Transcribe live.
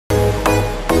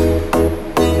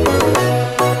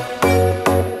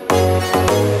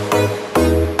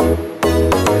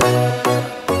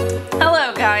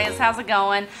how's it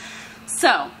going?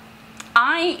 So,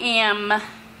 I am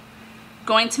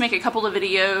going to make a couple of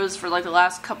videos for like for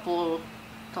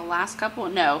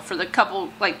the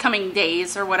couple like coming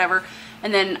days or whatever,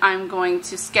 and then I'm going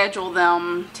to schedule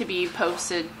them to be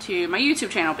posted to my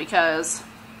YouTube channel because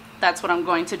that's what I'm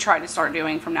going to try to start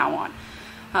doing from now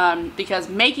on. Because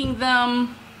making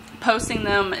them, posting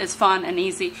them is fun and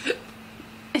easy.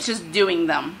 It's just doing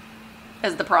them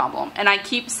is the problem. And I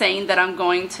keep saying that I'm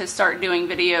going to start doing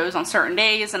videos on certain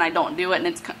days and I don't do it, and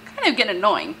it's kind of getting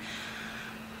annoying.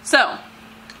 So,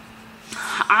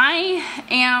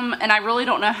 and I really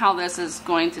don't know how this is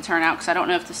going to turn out because I don't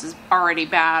know if this is already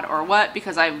bad or what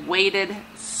because I've waited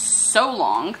so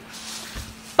long.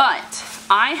 But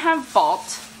I have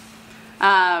bought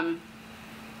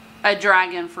a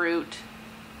dragon fruit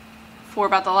for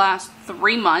about the last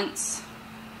 3 months,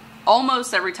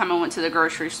 almost every time I went to the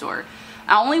grocery store.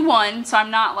 I only one, so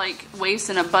I'm not like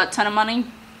wasting a butt ton of money,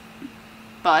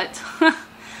 but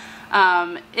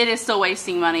it is still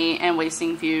wasting money and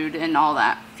wasting food and all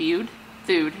that. Food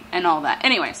and all that.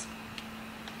 Anyways,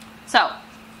 so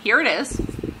here it is.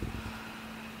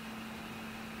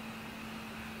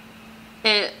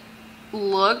 It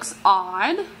looks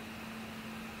odd.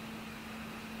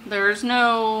 There's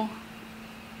no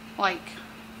like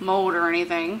mold or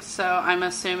anything, so I'm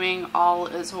assuming all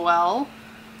is well.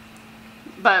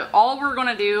 But all we're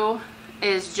gonna do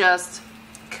is just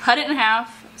cut it in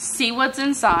half, see what's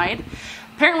inside.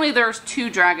 Apparently there's 2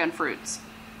 dragon fruits.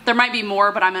 There might be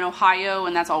more, but I'm in Ohio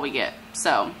and that's all we get.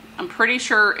 So I'm pretty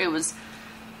sure it was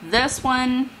this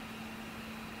one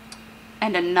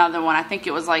and another one. I think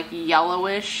it was like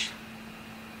yellowish,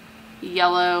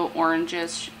 yellow,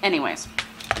 orangish. Anyways,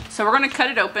 so we're gonna cut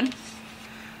it open.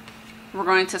 We're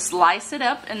going to slice it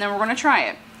up and then we're gonna try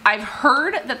it. I've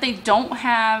heard that they don't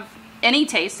have any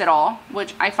taste at all,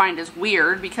 which I find is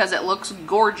weird because it looks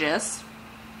gorgeous.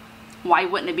 Why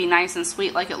wouldn't it be nice and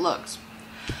sweet like it looks?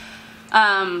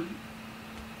 But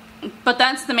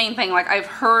that's the main thing. Like, I've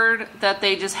heard that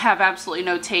they just have absolutely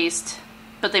no taste,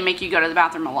 but they make you go to the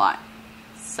bathroom a lot.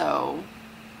 So,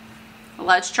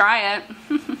 let's try it.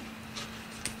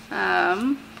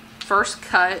 First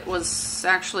cut was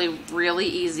actually really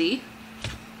easy.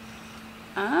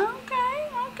 Okay.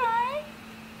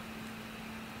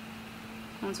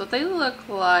 That's what they look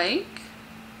like.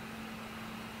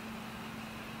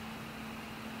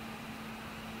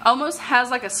 Almost has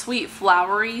like a sweet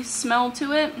flowery smell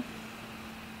to it.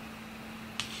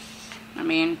 I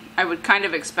mean, I would kind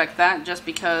of expect that just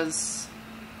because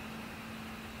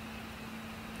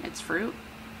it's fruit.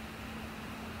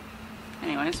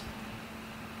 Anyways,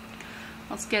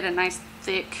 let's get a nice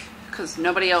thick, because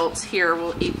nobody else here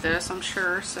will eat this, I'm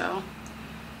sure, so.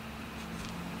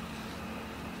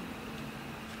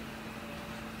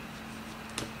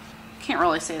 Can't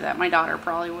really say that. My daughter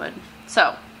probably would.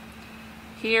 So,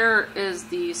 here is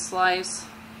the slice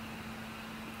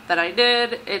that I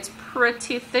did. It's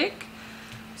pretty thick.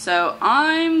 So,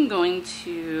 I'm going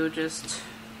to just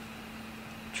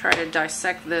try to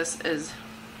dissect this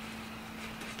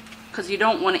because you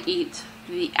don't want to eat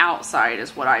the outside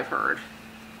is what I've heard.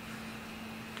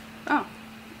 Oh,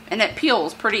 and it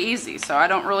peels pretty easy, so I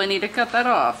don't really need to cut that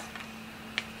off.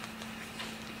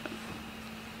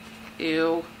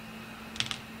 Ew.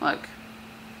 Look.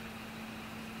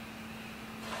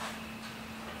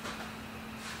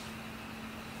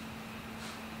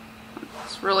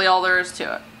 That's really all there is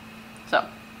to it. So.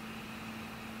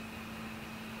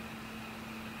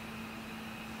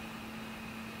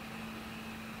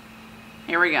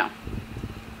 Here we go.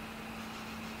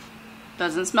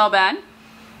 Doesn't smell bad.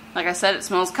 Like I said, it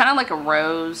smells kind of like a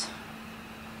rose.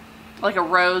 Like a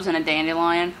rose and a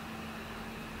dandelion.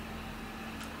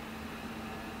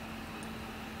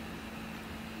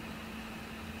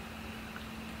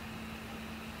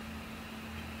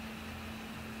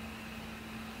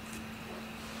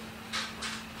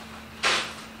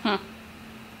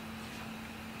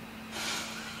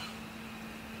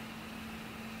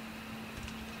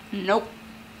 Nope.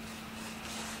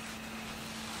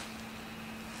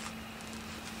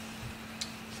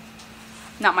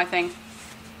 Not my thing.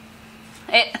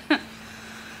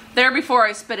 There before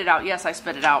I spit it out. Yes, I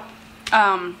spit it out.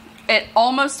 It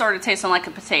almost started tasting like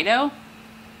a potato,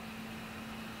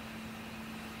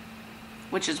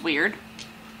 which is weird.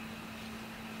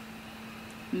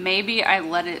 Maybe I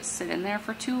let it sit in there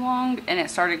for too long and it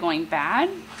started going bad.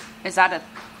 Is that a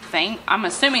thing? I'm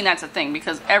assuming that's a thing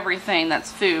because everything that's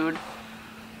food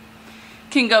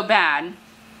can go bad.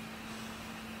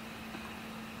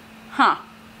 Huh.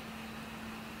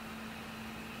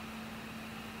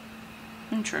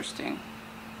 Interesting.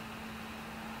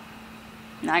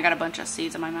 Now I got a bunch of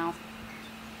seeds in my mouth.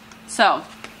 So,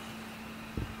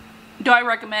 do I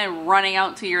recommend running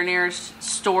out to your nearest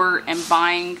store and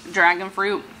buying dragon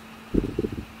fruit?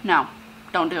 No,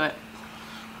 don't do it.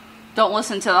 Don't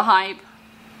listen to the hype.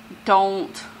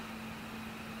 Don't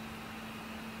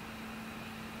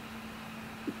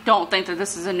think that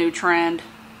this is a new trend,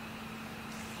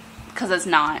 because it's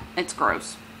not. It's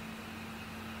gross.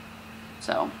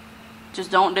 So,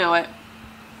 just don't do it.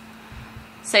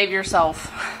 Save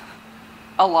yourself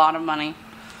a lot of money.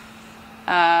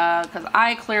 Because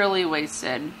I clearly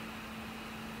wasted.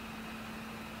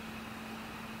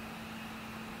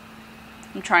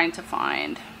 I'm trying to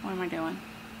find. What am I doing?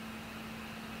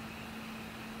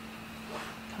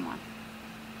 Come on.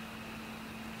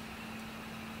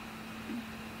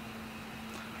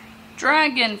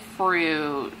 Dragon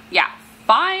fruit. Yeah,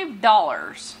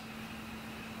 $5.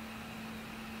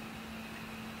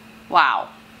 Wow.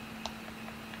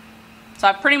 So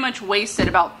I pretty much wasted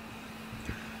about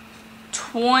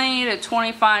 $20 to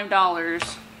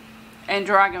 $25 in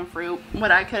dragon fruit,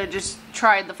 when I could have just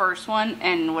tried the first one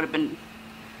and would have been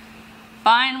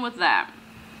fine with that.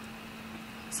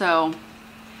 So,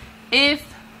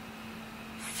 if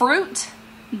fruit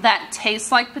that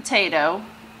tastes like potato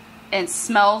and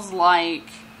smells like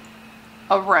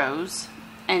a rose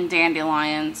and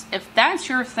dandelions, if that's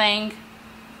your thing,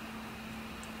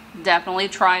 definitely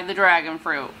try the dragon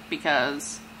fruit,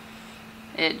 because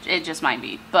it just might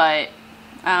be. But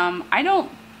I don't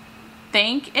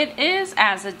think it is,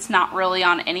 as it's not really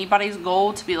on anybody's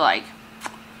goal to be like,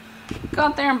 go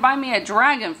out there and buy me a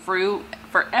dragon fruit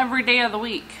for every day of the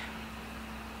week.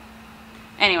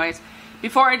 Anyways,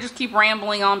 before I just keep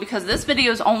rambling on, because this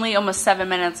video is only almost 7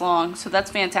 minutes long, so that's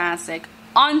fantastic.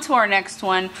 On to our next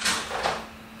one.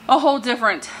 A whole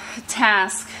different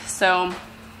task. So,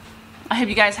 I hope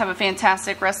you guys have a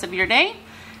fantastic rest of your day,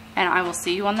 and I will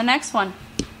see you on the next one.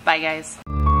 Bye, guys.